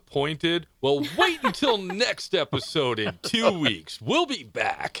disappointed? Well, wait until next episode in 2 weeks. We'll be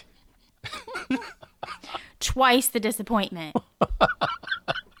back. Twice the disappointment.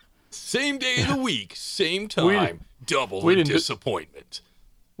 Same day of the week, same time, We- double we the didn't do- disappointment.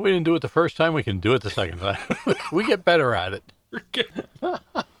 We didn't do it the first time. We can do it the second time. We get better at it.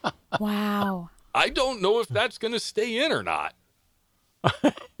 Wow. I don't know if that's going to stay in or not.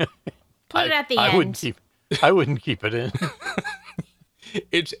 Put it at the I end. wouldn't keep it in.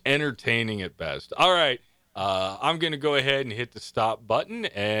 It's entertaining at best. All right. I'm going to go ahead and hit the stop button,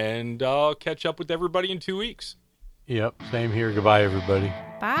 and I'll catch up with everybody in 2 weeks. Yep, same here. Goodbye, everybody.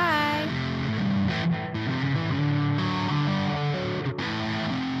 Bye.